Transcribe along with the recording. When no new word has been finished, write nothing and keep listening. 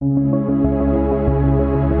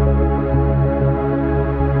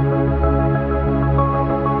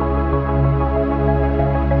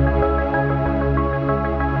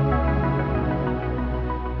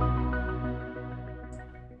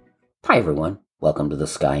everyone. Welcome to the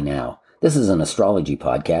Sky Now. This is an astrology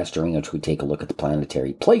podcast during which we take a look at the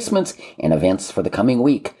planetary placements and events for the coming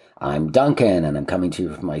week. I'm Duncan, and I'm coming to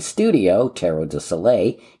you from my studio, Tarot du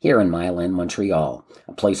Soleil, here in Mile End, Montreal,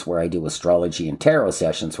 a place where I do astrology and tarot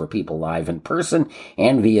sessions for people live in person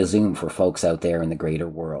and via Zoom for folks out there in the greater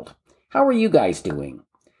world. How are you guys doing?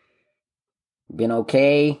 Been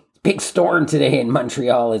okay? Big storm today in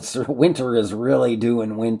Montreal. Winter is really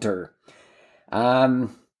doing winter.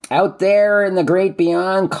 Out there in the great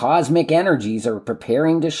beyond, cosmic energies are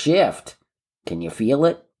preparing to shift. Can you feel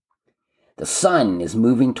it? The sun is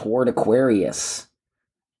moving toward Aquarius.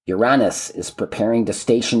 Uranus is preparing to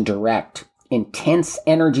station direct. Intense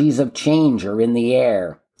energies of change are in the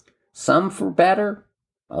air. Some for better,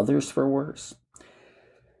 others for worse.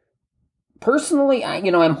 Personally,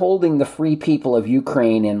 I'm holding the free people of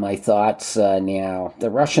Ukraine in my thoughts now. The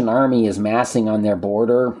Russian army is massing on their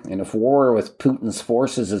border, and if war with Putin's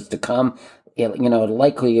forces is to come,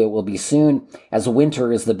 likely it will be soon, as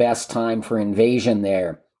winter is the best time for invasion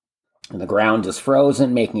there. And the ground is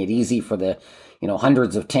frozen, making it easy for the,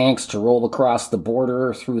 hundreds of tanks to roll across the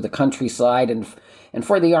border through the countryside and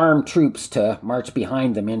for the armed troops to march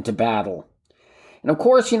behind them into battle. And of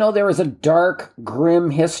course, there is a dark,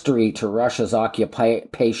 grim history to Russia's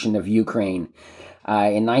occupation of Ukraine.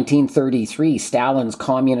 In 1933, Stalin's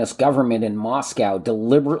communist government in Moscow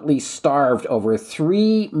deliberately starved over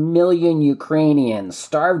 3 million Ukrainians,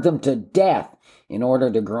 starved them to death in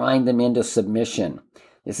order to grind them into submission.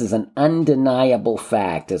 This is an undeniable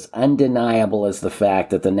fact, as undeniable as the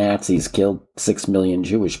fact that the Nazis killed 6 million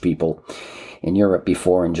Jewish people in Europe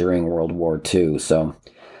before and during World War II. So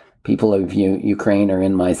people of Ukraine are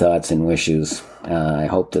in my thoughts and wishes. I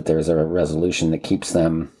hope that there's a resolution that keeps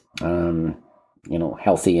them,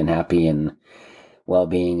 healthy and happy and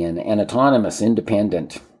well-being and autonomous,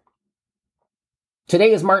 independent.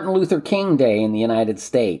 Today is Martin Luther King Day in the United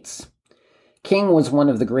States. King was one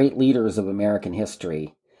of the great leaders of American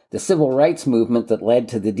history. The civil rights movement that led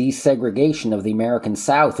to the desegregation of the American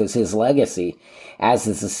South is his legacy, as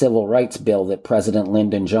is the civil rights bill that President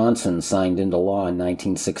Lyndon Johnson signed into law in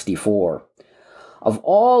 1964. Of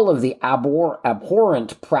all of the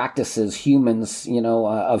abhorrent practices of humans,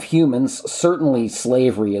 certainly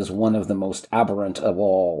slavery is one of the most aberrant of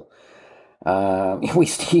all.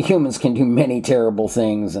 Humans can do many terrible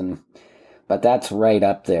things, but that's right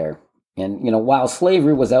up there. And, while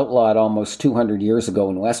slavery was outlawed almost 200 years ago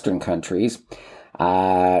in Western countries,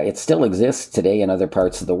 it still exists today in other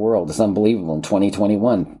parts of the world. It's unbelievable. In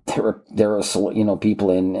 2021, there are people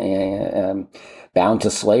bound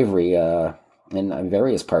to slavery in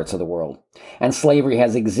various parts of the world. And slavery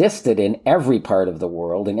has existed in every part of the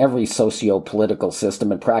world, in every socio-political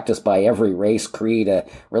system, and practiced by every race, creed,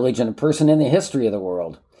 religion, and person in the history of the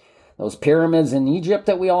world. Those pyramids in Egypt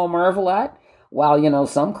that we all marvel at, while,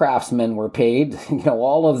 some craftsmen were paid,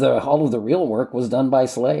 all of the real work was done by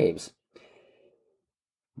slaves.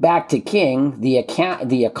 Back to King, the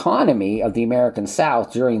economy of the American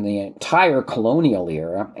South during the entire colonial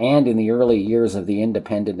era and in the early years of the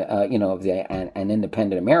independent, an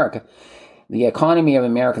independent America, the economy of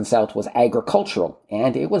American South was agricultural,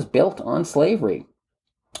 and it was built on slavery.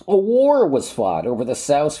 A war was fought over the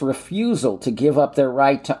South's refusal to give up their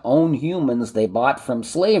right to own humans they bought from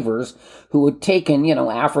slavers who had taken,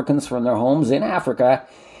 Africans from their homes in Africa,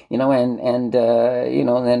 then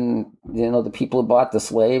the people who bought the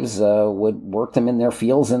slaves would work them in their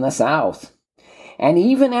fields in the South. And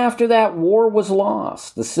even after that war was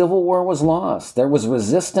lost, the Civil War was lost, there was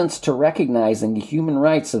resistance to recognizing the human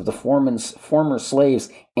rights of the former slaves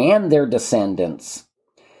and their descendants.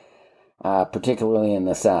 Particularly in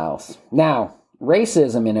the South. Now,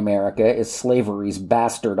 racism in America is slavery's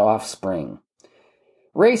bastard offspring.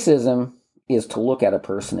 Racism is to look at a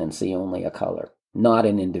person and see only a color, not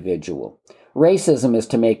an individual. Racism is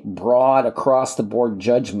to make broad, across-the-board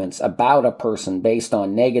judgments about a person based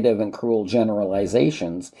on negative and cruel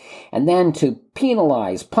generalizations, and then to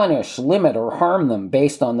penalize, punish, limit, or harm them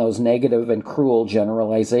based on those negative and cruel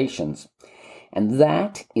generalizations. And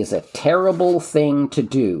that is a terrible thing to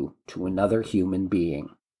do to another human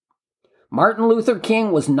being. Martin Luther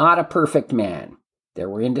King was not a perfect man. There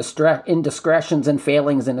were indiscretions and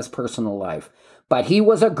failings in his personal life. But he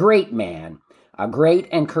was a great man, a great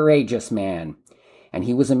and courageous man. And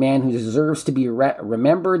he was a man who deserves to be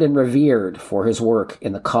remembered and revered for his work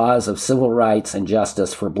in the cause of civil rights and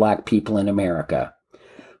justice for Black people in America.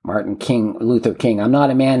 Martin Luther King. I'm not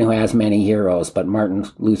a man who has many heroes, but Martin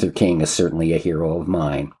Luther King is certainly a hero of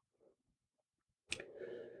mine.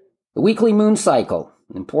 The weekly moon cycle.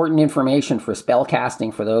 Important information for spell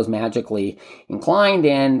casting for those magically inclined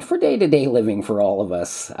and for day-to-day living for all of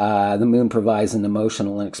us. The moon provides an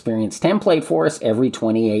emotional and experience template for us every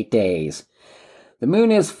 28 days. The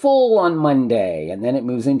moon is full on Monday, and then it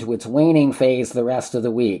moves into its waning phase the rest of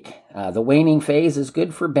the week. The waning phase is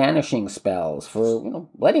good for banishing spells, for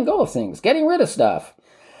letting go of things, getting rid of stuff.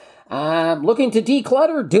 Looking to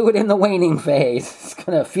declutter, do it in the waning phase. It's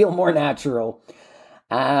going to feel more natural.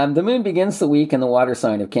 The moon begins the week in the water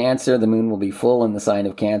sign of Cancer. The moon will be full in the sign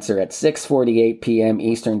of Cancer at 6:48 p.m.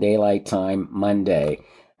 Eastern Daylight Time, Monday.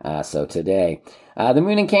 So today. The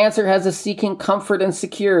moon in Cancer has us seeking comfort and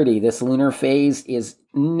security. This lunar phase is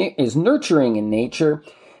nurturing in nature.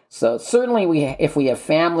 So certainly if we have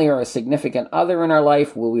family or a significant other in our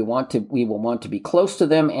life, we will want to be close to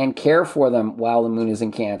them and care for them while the moon is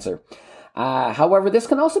in Cancer. However, this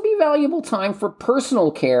can also be a valuable time for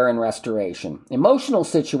personal care and restoration. Emotional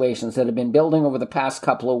situations that have been building over the past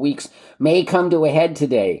couple of weeks may come to a head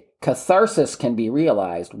today. Catharsis can be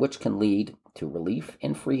realized, which can lead to relief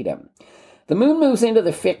and freedom. The moon moves into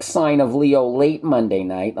the fixed sign of Leo late Monday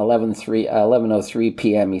night, 11:03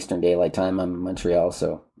 p.m. Eastern Daylight Time. I'm in Montreal,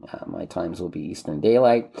 so my times will be Eastern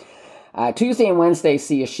Daylight. Tuesday and Wednesday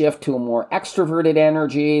see a shift to a more extroverted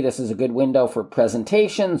energy. This is a good window for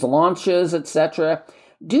presentations, launches, etc.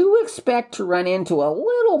 Do expect to run into a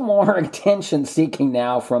little more attention seeking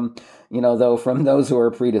now from those who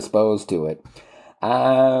are predisposed to it.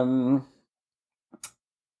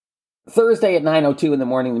 Thursday at 9:02 in the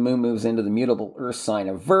morning, the moon moves into the mutable earth sign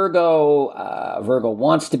of Virgo. Virgo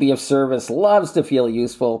wants to be of service, loves to feel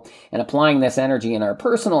useful, and applying this energy in our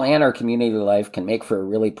personal and our community life can make for a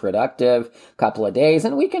really productive couple of days,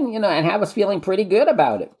 and we can, and have us feeling pretty good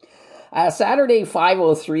about it. Saturday,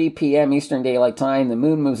 5:03 p.m. Eastern Daylight Time, the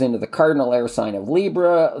moon moves into the cardinal air sign of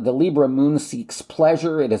Libra. The Libra moon seeks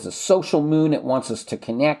pleasure. It is a social moon. It wants us to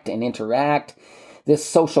connect and interact. This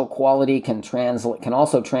social quality can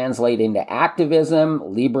also translate into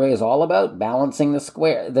activism. Libra is all about balancing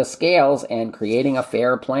the scales and creating a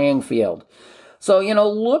fair playing field. So,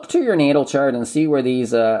 look to your natal chart and see where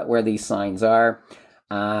these signs are,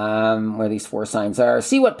 where these four signs are.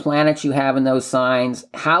 See what planets you have in those signs.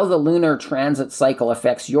 How the lunar transit cycle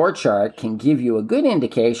affects your chart can give you a good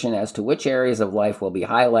indication as to which areas of life will be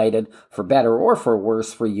highlighted for better or for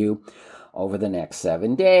worse for you over the next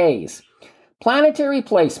 7 days. Planetary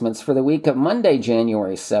placements for the week of Monday,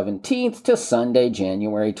 January 17th to Sunday,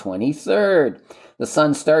 January 23rd. The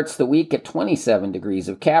sun starts the week at 27 degrees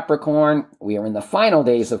of Capricorn. We are in the final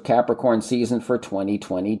days of Capricorn season for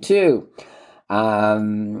 2022.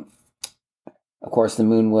 Of course,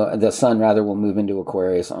 the sun will move into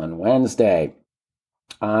Aquarius on Wednesday.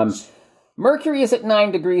 Mercury is at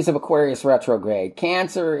 9 degrees of Aquarius retrograde.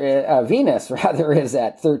 Venus is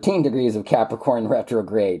at 13 degrees of Capricorn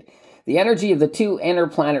retrograde. The energy of the two inner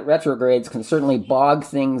planet retrogrades can certainly bog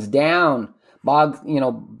things down this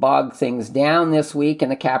week in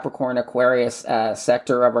the Capricorn Aquarius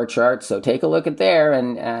sector of our chart. So take a look at there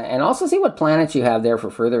and also see what planets you have there for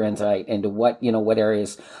further insight into what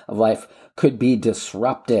areas of life could be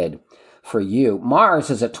disrupted for you. Mars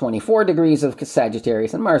is at 24 degrees of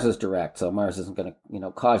Sagittarius, and Mars is direct, so Mars isn't going to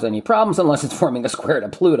cause any problems unless it's forming a square to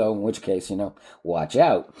Pluto, in which case, watch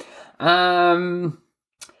out.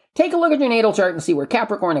 Take a look at your natal chart and see where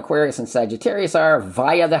Capricorn, Aquarius, and Sagittarius are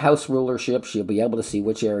via the house rulerships. You'll be able to see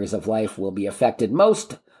which areas of life will be affected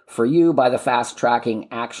most for you by the fast-tracking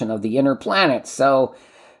action of the inner planets. So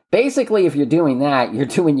basically, if you're doing that, you're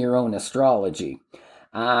doing your own astrology.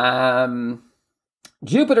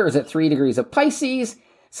 Jupiter is at 3 degrees of Pisces.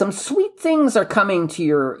 Some sweet things are coming to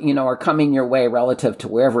your way relative to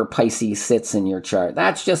wherever Pisces sits in your chart.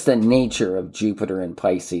 That's just the nature of Jupiter and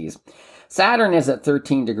Pisces. Saturn is at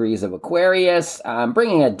 13 degrees of Aquarius,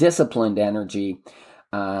 bringing a disciplined energy.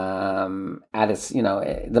 At its,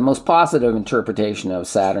 the most positive interpretation of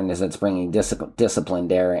Saturn is it's bringing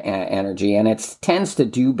disciplined energy, and it tends to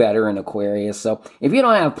do better in Aquarius. So if you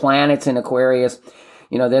don't have planets in Aquarius,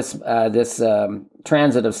 this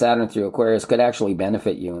transit of Saturn through Aquarius could actually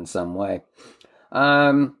benefit you in some way.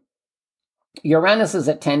 Uranus is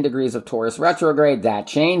at 10 degrees of Taurus retrograde. That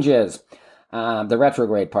changes. The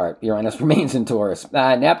retrograde part. Uranus remains in Taurus.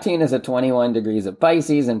 Neptune is at 21 degrees of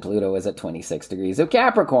Pisces, and Pluto is at 26 degrees of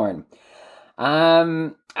Capricorn.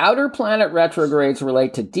 Outer planet retrogrades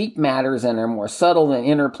relate to deep matters and are more subtle than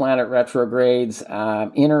inner planet retrogrades.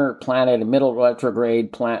 Inner planet and middle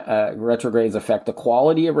retrogrades affect the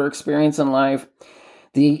quality of our experience in life.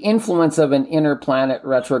 The influence of an inner planet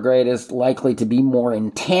retrograde is likely to be more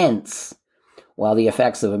intense, while the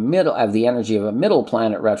effects of the energy of a middle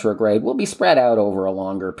planet retrograde will be spread out over a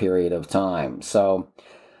longer period of time. So,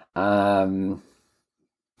 for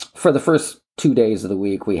the first 2 days of the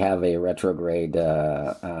week, we have a retrograde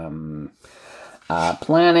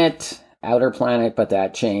planet, outer planet, but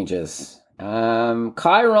that changes.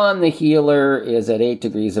 Chiron the healer is at 8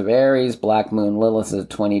 degrees of Aries, Black Moon Lilith is at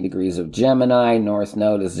 20 degrees of Gemini, North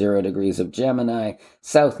Node is 0 degrees of Gemini,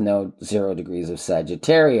 South Node 0 degrees of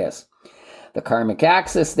Sagittarius. The karmic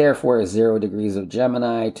axis, therefore, is 0 degrees of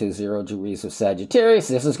Gemini to 0 degrees of Sagittarius.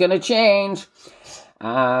 This is going to change.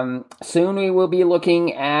 Soon we will be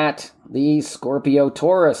looking at the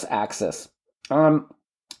Scorpio-Taurus axis.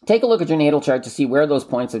 Take a look at your natal chart to see where those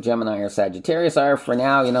points of Gemini or Sagittarius are. For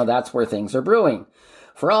now, that's where things are brewing.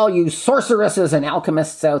 For all you sorceresses and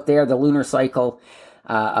alchemists out there, the lunar cycle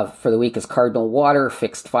for the week is cardinal water,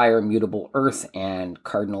 fixed fire, mutable earth, and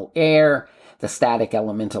cardinal air. The static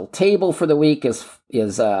elemental table for the week is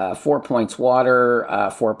 4 points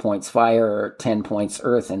water, 4 points fire, 10 points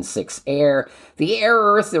earth, and 6 air. The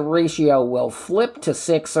air-earth, the ratio will flip to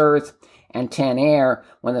 6 earth and 10 air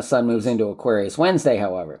when the sun moves into Aquarius Wednesday,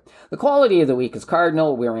 however. The quality of the week is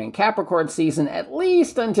cardinal. We're in Capricorn season at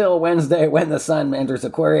least until Wednesday when the sun enters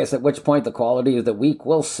Aquarius, at which point the quality of the week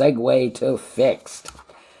will segue to fixed.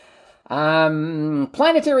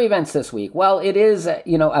 Planetary events this week. Well, it is,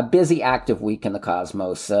 a busy, active week in the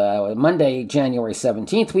cosmos. Monday, January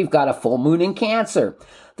 17th, we've got a full moon in Cancer.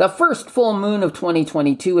 The first full moon of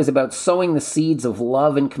 2022 is about sowing the seeds of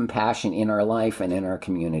love and compassion in our life and in our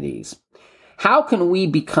communities. How can we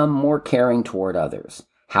become more caring toward others?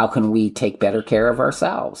 How can we take better care of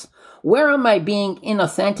ourselves? Where am I being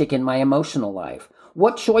inauthentic in my emotional life?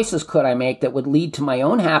 What choices could I make that would lead to my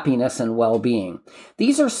own happiness and well-being?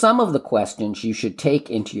 These are some of the questions you should take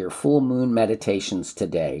into your full moon meditations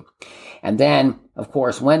today. And then, of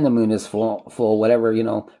course, when the moon is full, whatever,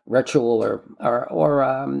 ritual or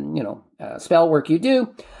spell work you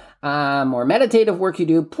do, or meditative work you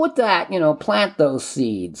do, put that, plant those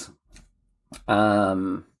seeds.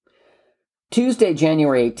 Tuesday,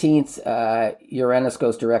 January 18th, Uranus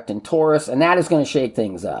goes direct in Taurus, and that is going to shake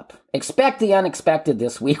things up. Expect the unexpected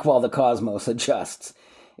this week while the cosmos adjusts.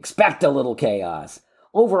 Expect a little chaos.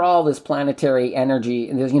 Overall, this planetary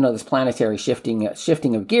energy, this planetary shifting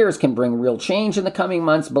of gears can bring real change in the coming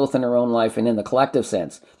months, both in our own life and in the collective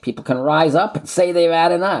sense. People can rise up and say they've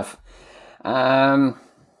had enough. I've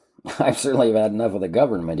certainly had enough of the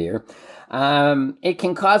government here. It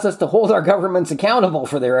can cause us to hold our governments accountable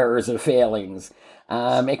for their errors or failings.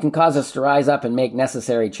 It can cause us to rise up and make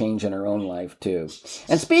necessary change in our own life, too.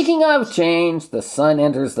 And speaking of change, the sun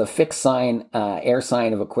enters the fixed sign, air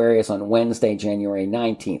sign of Aquarius on Wednesday, January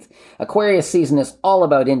 19th. Aquarius season is all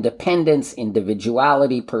about independence,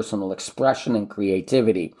 individuality, personal expression, and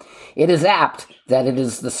creativity. It is apt that it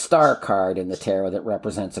is the star card in the tarot that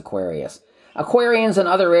represents Aquarius. Aquarians and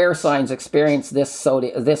other air signs experience this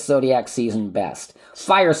zodiac season best.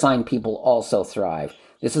 Fire sign people also thrive.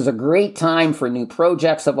 This is a great time for new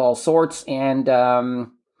projects of all sorts, and that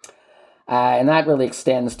really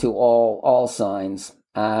extends to all signs.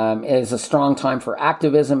 It is a strong time for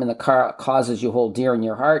activism in the causes you hold dear in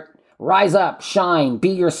your heart. Rise up, shine, be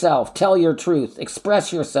yourself, tell your truth,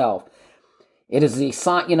 express yourself. It is the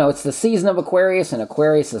sign, it's the season of Aquarius, and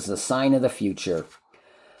Aquarius is the sign of the future.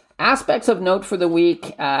 Aspects of note for the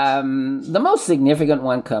week. The most significant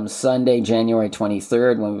one comes Sunday, January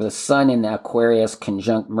 23rd, when the sun in Aquarius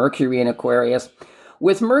conjunct Mercury in Aquarius.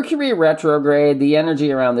 With Mercury retrograde, the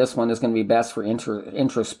energy around this one is going to be best for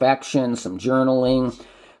introspection, some journaling.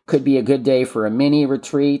 Could be a good day for a mini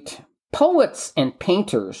retreat. Poets and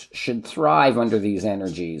painters should thrive under these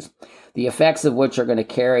energies, the effects of which are going to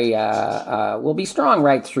carry, will be strong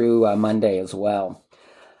right through Monday as well.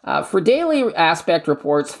 For daily aspect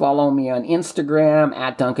reports, follow me on Instagram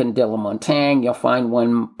at Duncan de la Montagne. You'll find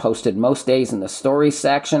one posted most days in the stories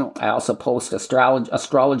section. I also post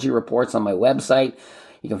astrology reports on my website.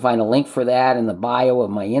 You can find a link for that in the bio of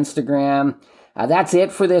my Instagram. That's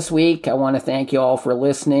it for this week. I want to thank you all for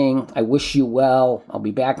listening. I wish you well. I'll be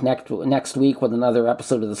back next week with another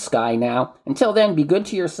episode of The Sky Now. Until then, be good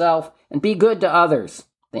to yourself and be good to others.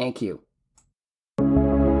 Thank you.